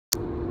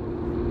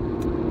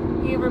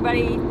Hey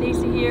everybody,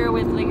 Stacia here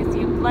with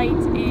Legacy of Light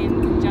in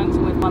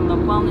conjunction with One Love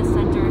Wellness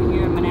Center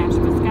here in Menasha,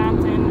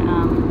 Wisconsin.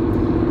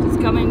 Just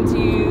coming to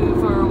you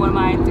for one of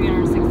my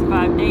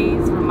 365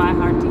 days from my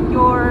heart to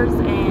yours,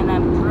 and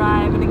I'm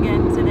driving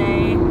again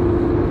today.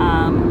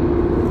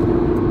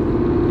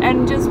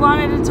 And just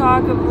wanted to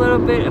talk a little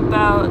bit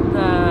about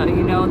the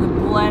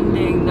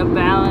blending, the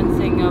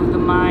balancing of the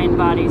mind,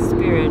 body,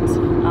 spirit.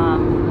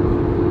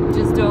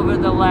 Just over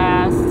the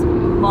last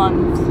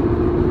month,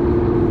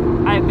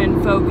 I've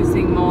been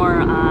focusing more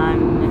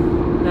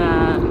on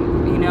the,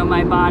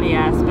 my body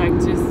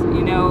aspect. Just,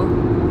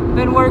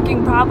 been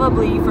working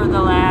probably for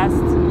the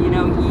last,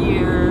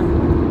 year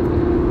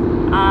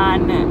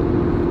on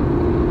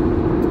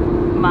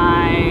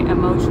my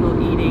emotional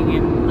eating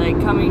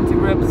and, coming to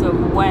grips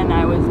of when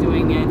I was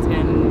doing it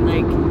and,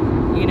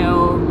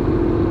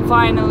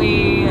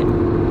 finally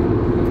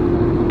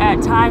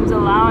at times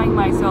allowing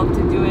myself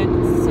to do it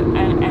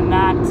and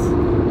not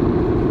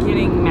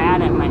getting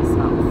mad at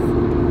myself,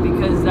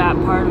 because that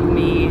part of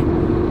me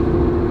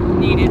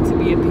needed to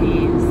be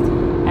appeased,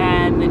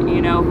 and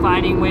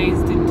finding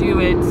ways to do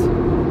it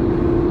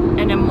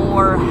in a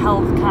more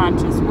health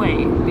conscious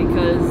way,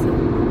 because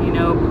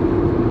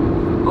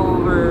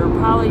over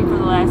probably for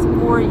the last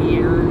 4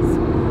 years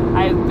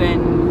I've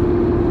been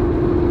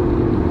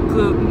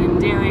gluten and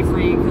dairy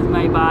free because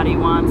my body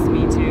wants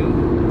me to,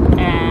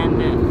 and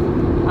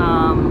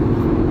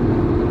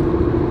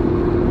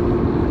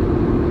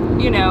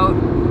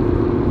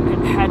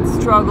had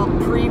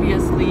struggled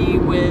previously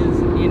with,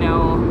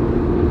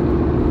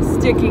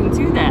 sticking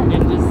to that,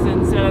 and just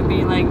instead of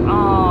being like,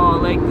 oh,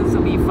 this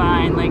will be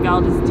fine,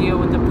 I'll just deal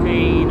with the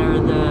pain or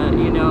the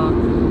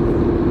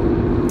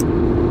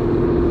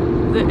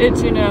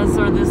itchiness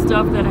or the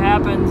stuff that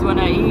happens when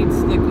I eat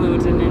the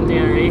gluten and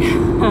dairy.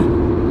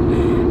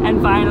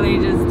 And finally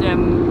just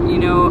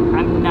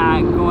I'm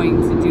not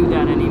going to do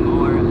that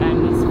anymore,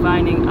 and just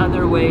finding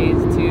other ways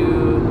to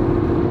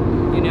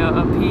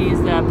appease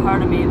that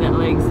part of me that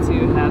likes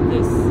to have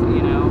this,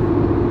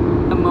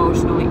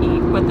 emotionally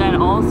eat, but then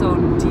also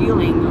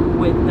dealing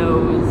with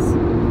those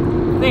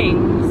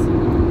things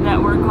that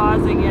were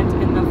causing it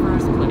in the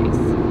first place.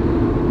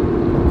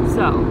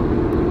 So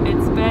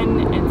it's been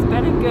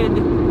a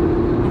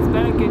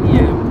good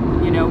year,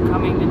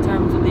 coming to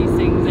terms with these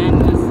things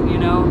and just,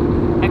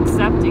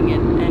 accepting it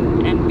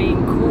and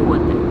being cool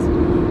with it.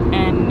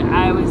 And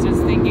I was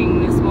just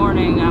thinking this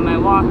morning on my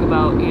walk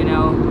about,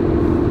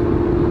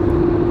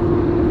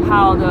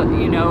 how the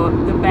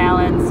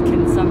balance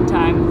can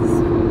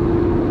sometimes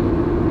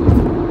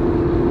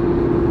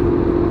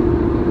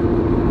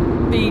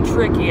be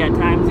tricky at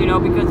times,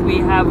 because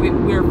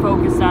we're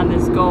focused on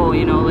this goal,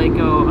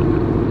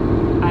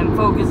 I'm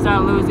focused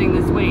on losing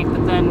this weight,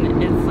 but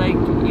then it's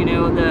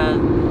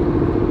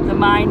the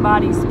mind,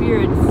 body,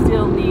 spirit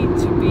still need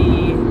to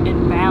be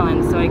in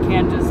balance, so I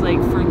can't just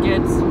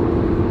forget,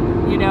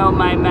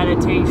 my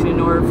meditation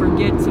or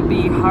forget to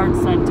be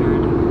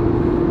heart-centered,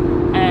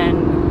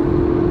 and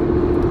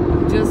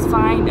just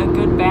find a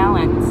good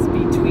balance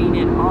between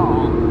it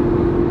all.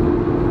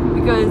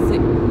 Because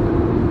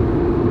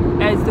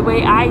as the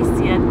way I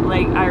see it,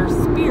 our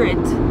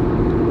spirit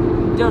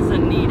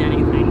doesn't need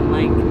anything.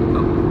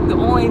 The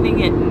only thing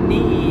it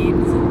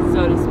needs,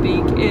 so to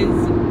speak,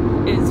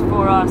 is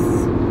for us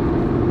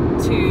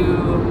to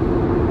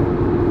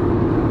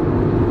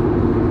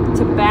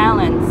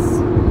balance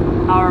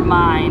our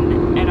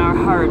mind and our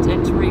heart,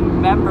 and to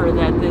remember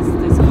that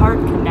this heart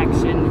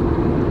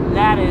connection,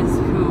 that is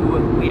who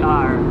we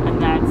are, and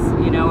that's,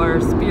 our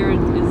spirit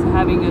is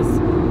having us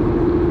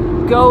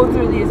go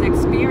through these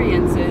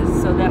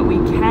experiences so that we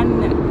can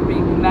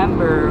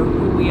remember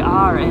who we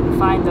are and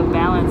find the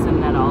balance in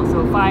that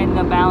also. Find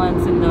the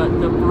balance in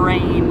the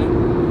brain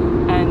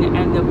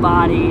and the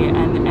body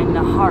and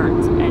the heart,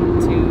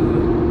 and to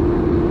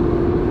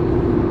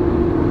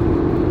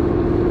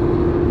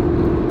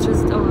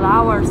just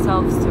allow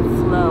ourselves to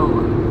flow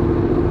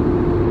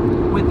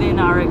within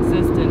our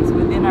existence,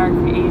 within our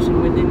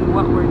creation, within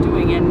what we're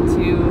doing, and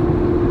to,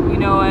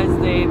 as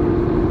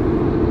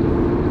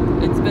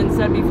it's been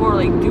said before,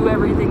 do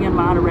everything in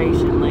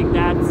moderation.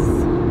 That's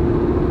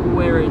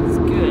where it's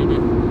good,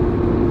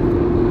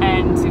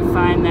 and to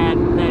find that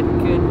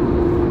good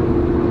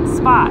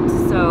spot,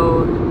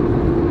 so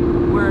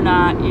we're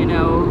not,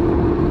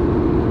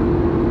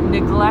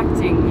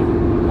 neglecting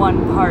one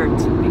part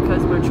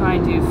because we're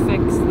trying to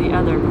fix the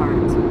other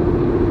part.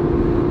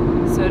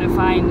 So to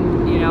find,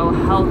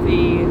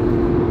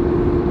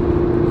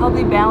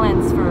 healthy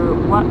balance for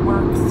what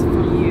works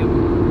for you.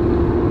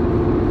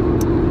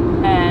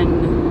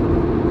 And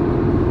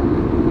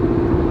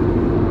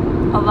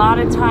a lot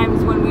of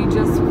times when we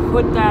just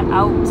put that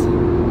out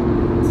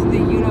to the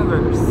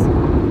universe,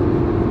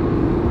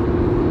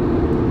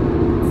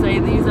 say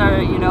these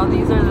are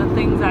the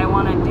things I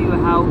want to do,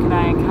 how can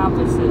I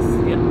accomplish this?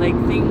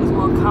 Things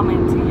will come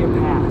into your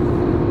path.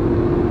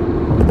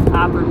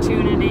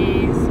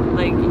 Opportunities,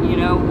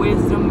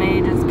 wisdom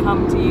may just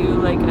come to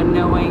you, a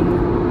knowing,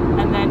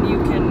 and then you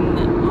can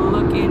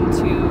look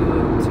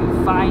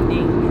into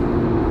finding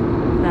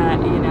that,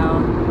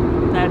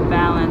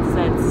 balance,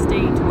 that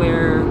state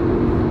where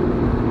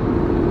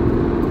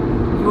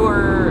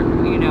you're,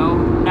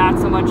 not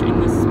so much in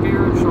the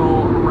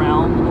spiritual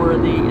realm or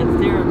the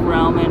etheric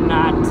realm and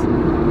not,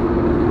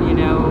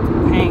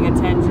 paying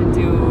attention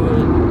to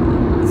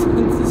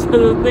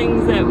the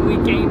things that we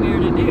came here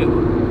to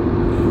do.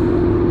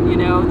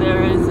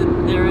 There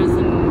is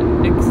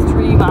an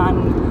extreme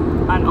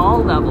on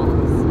all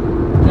levels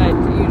that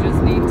you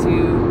just need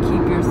to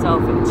keep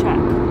yourself in check.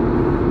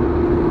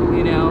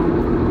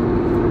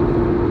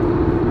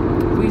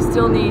 We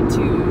still need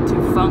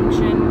to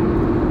function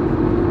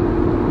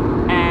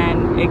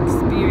and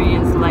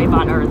experience life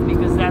on earth,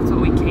 because that's what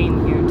we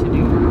came here to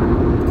do.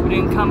 We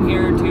didn't come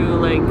here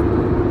to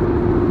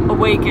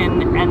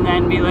awaken and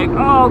then be like,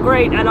 oh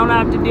great, I don't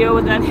have to deal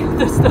with any of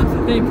this stuff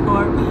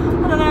anymore.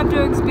 I don't have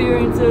to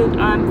experience it.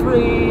 I'm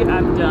free.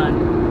 I'm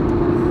done.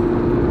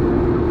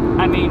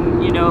 I mean,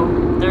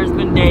 there's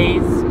been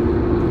days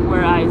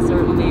where I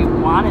certainly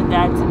wanted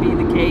that to be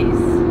the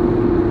case.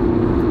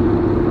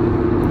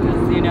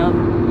 Because,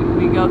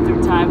 we go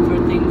through times where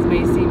things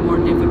may seem more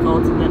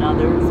difficult than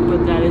others,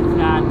 but that is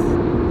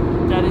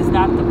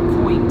not the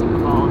point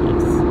of all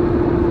this.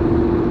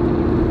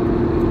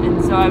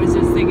 And so I was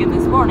just thinking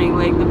this morning,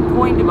 the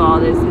point of all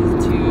this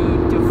is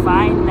to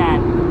find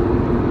that,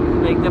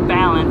 the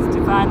balance,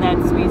 to find that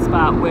sweet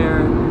spot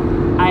where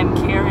I'm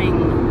caring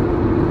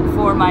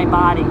for my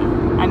body.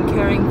 I'm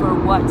caring for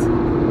what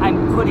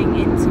I'm putting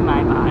into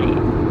my body.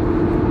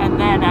 And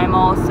then I'm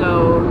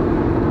also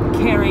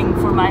caring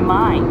for my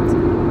mind.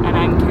 And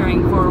I'm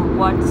caring for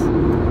what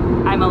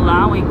I'm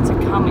allowing to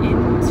come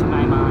into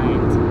my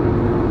mind.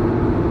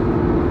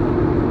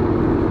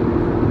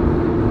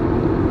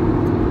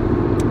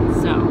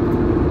 So,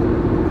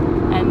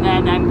 and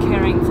then I'm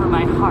caring for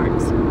my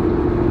heart.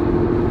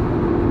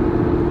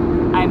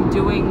 I'm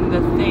doing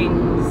the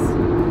things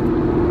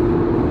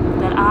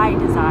that I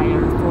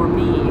desire for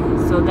me,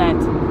 so that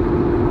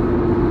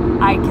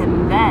I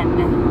can then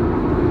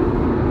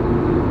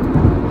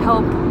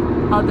help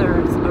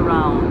others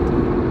around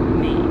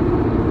me.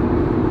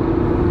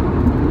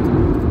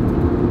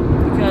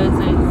 Because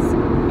it's,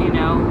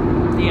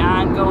 the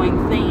ongoing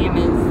theme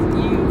is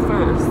you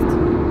first.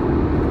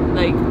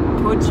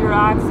 Put your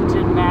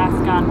oxygen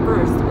mask on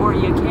first, or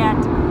you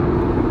can't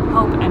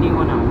help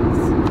anyone else.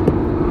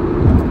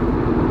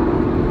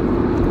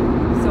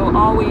 So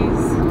always,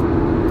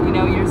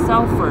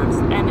 yourself first.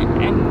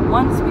 And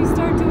once we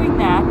start doing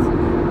that,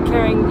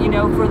 caring,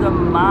 for the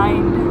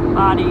mind,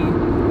 body,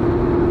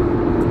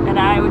 and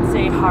I would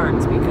say heart,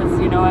 because,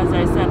 as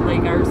I said,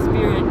 our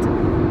spirit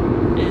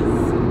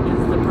is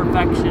the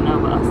perfection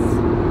of us.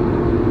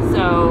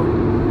 So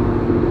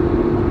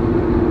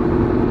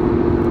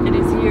it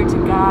is here to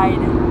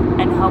guide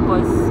and help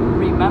us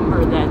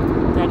remember that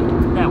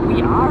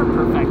we are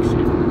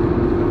perfection,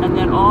 and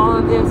that all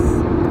of this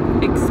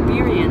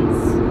experience,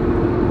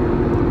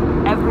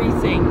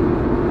 everything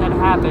that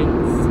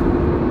happens,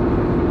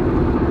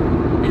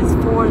 is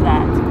for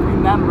that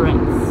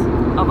remembrance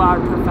of our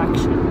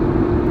perfection.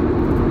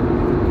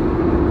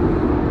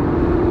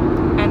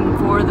 And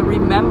for the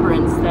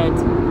remembrance that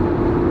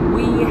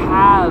we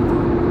have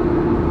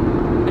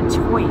a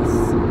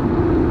choice,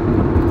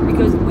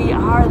 because we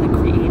are the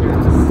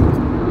creators.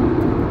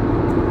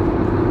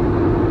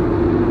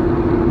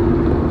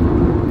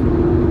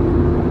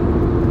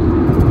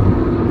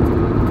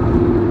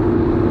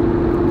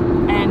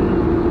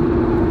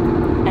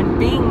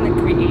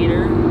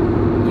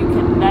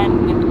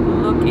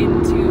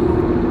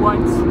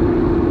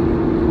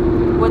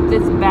 What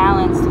this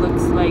balance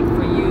looks like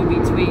for you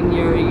between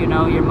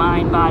your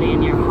mind, body,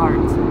 and your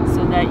heart,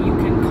 so that you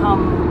can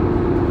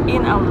come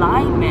in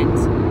alignment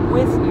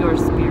with your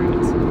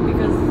spirit,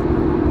 because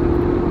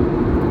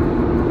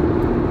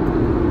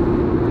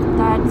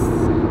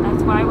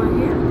that's why we're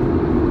here,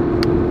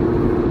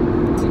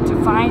 to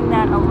find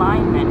that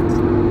alignment,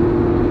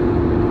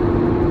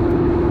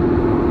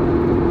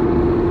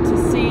 to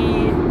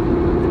see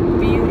the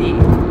beauty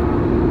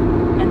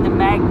and the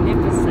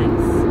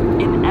magnificence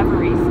in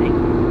everything.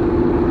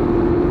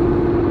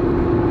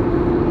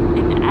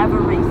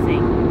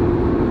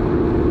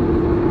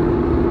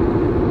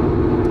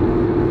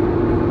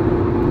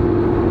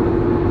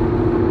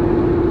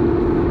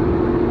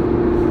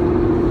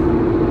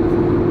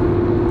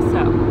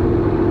 So,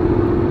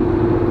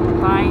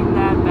 find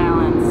that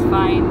balance.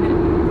 Find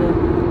the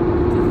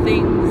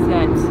things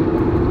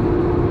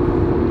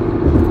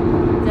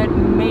that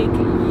make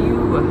you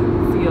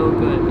feel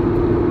good.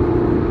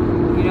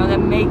 That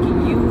make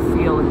you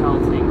feel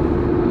healthy.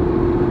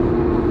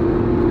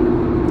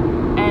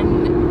 And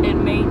it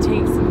may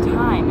take some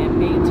time, it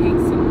may take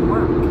some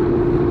work.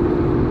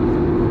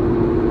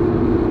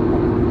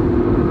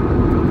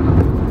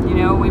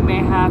 We may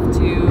have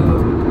to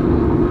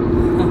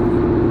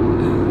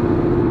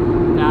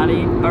not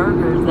eat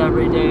burgers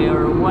every day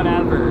or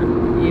whatever,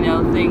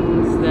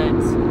 things that,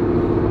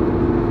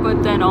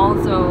 but then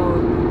also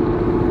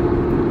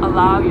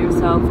allow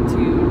yourself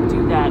to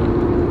do that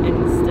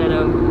instead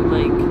of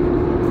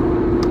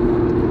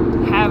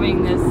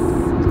having this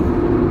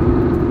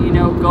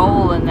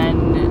goal and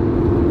then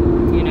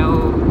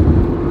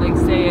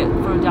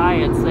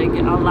day. It's like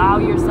allow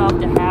yourself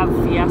to have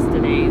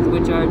fiesta days,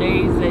 which are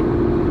days that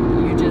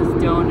you just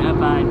don't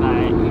abide by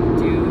it. You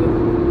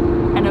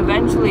do, and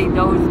eventually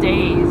those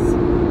days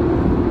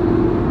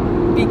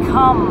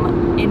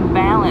become in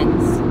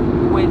balance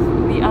with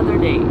the other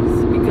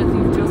days because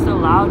you've just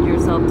allowed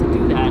yourself to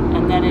do that,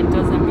 and then it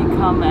doesn't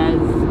become as,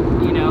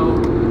 you know,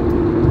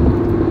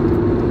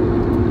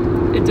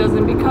 it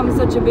doesn't become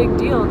such a big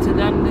deal to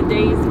then the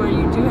days where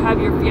you do have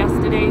your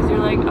fiesta days, you're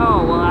like,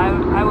 oh, well,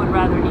 I would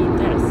rather eat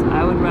this,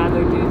 I would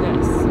rather do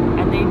this,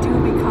 and they do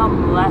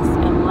become less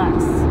and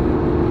less.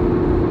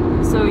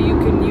 So you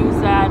can use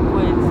that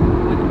with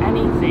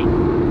anything,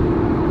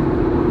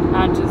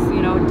 not just,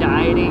 you know,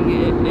 dieting.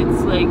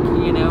 It's like,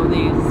 you know,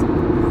 these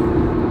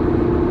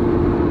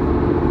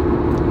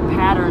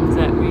patterns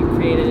that we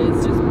created.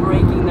 It's just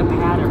breaking the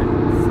patterns.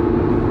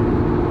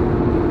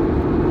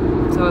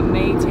 So it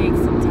may take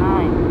some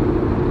time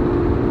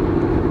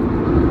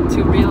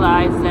to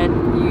realize that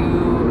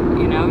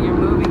you know, you're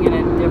moving in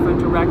a different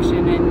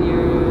direction, and you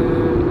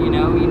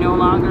no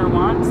longer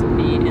want to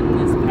be in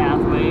this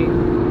pathway,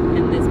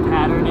 in this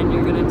pattern, and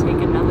you're going to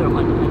take another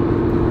one,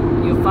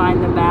 and you'll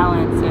find the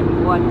balance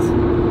and what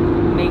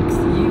makes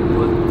you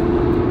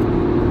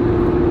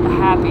the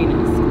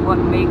happiness, what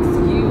makes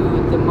you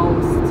the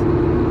most,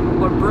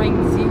 what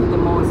brings you the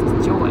most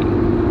joy.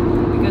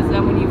 Because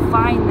then when you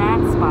find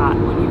that spot,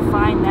 when you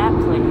find that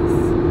place,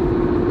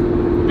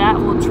 that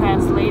will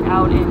translate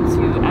out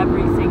into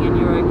everything in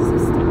your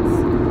existence.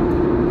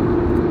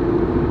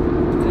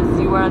 Because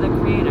you are the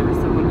creator.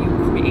 So when you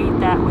create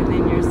that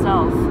within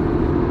yourself,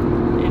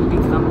 it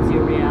becomes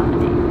your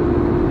reality.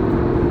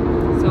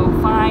 So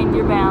find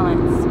your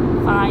balance,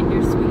 find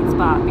your sweet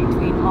spot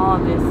between all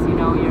of this, you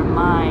know, your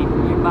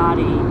mind, your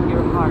body,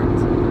 your heart,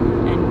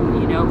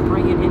 and, you know,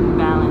 bring it in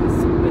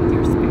balance with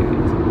your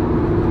spirit.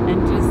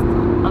 And just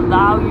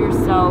allow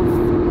yourself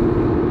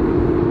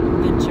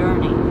the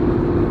journey,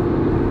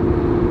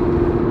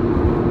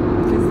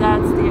 because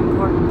that's the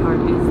important part,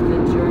 is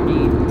the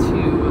journey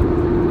to,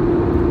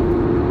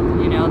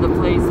 you know, the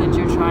place that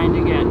you're trying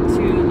to get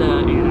to,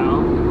 the, you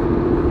know,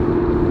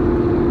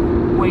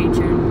 weight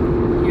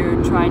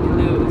you're trying to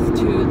lose,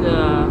 to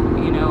the,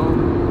 you know,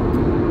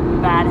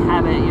 bad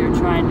habit you're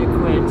trying to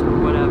quit or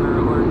whatever,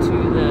 or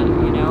to the,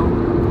 you know,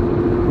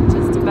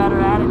 just a better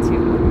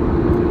attitude.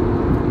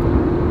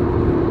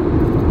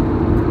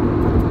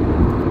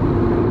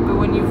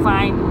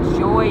 Find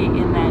joy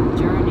in that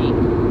journey.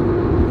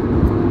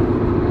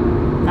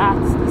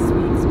 That's the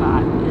sweet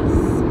spot, is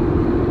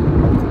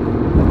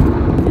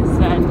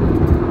that,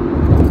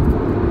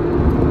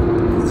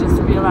 is just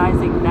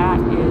realizing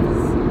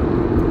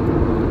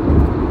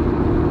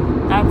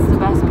that's the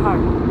best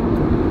part. It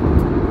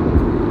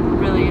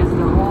really is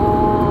the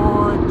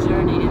whole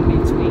journey in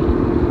between.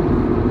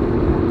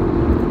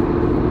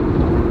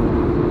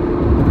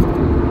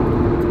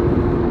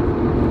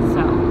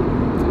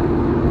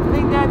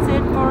 That's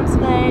it for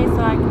today, so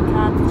I can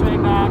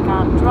concentrate back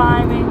on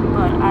driving.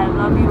 But I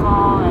love you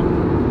all,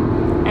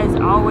 and as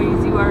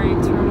always, you are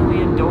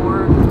eternally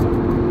adored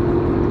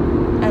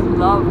and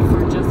loved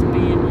for just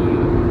being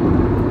you.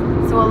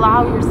 So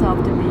allow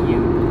yourself to be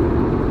you.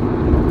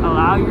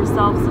 Allow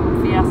yourself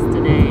some fiesta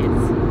days.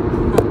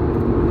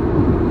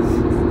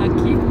 I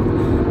keep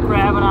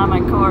grabbing on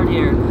my cord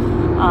here.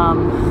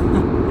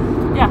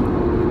 Yeah,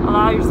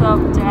 allow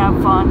yourself to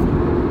have fun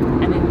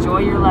and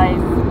enjoy your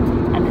life,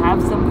 and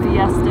have some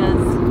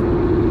fiestas,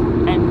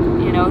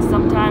 and, you know,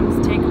 sometimes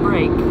take a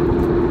break,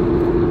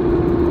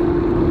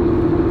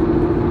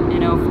 you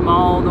know, from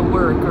all the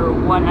work or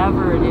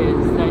whatever it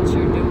is that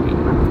you're doing,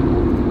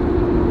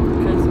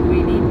 because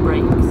we need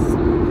breaks.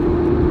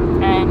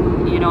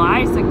 And, you know,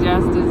 I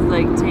suggest is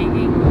like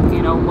taking,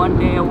 you know, one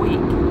day a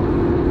week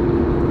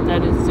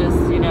that is just,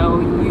 you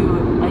know,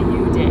 a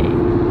you day,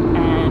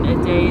 and a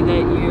day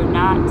that you're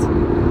not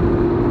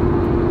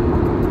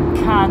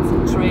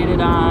concentrated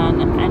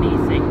on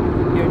anything.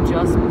 You're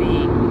just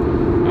being,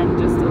 and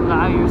just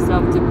allow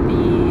yourself to be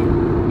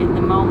in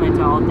the moment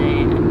all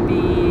day and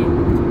be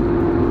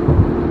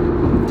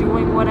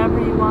doing whatever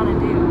you want to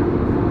do.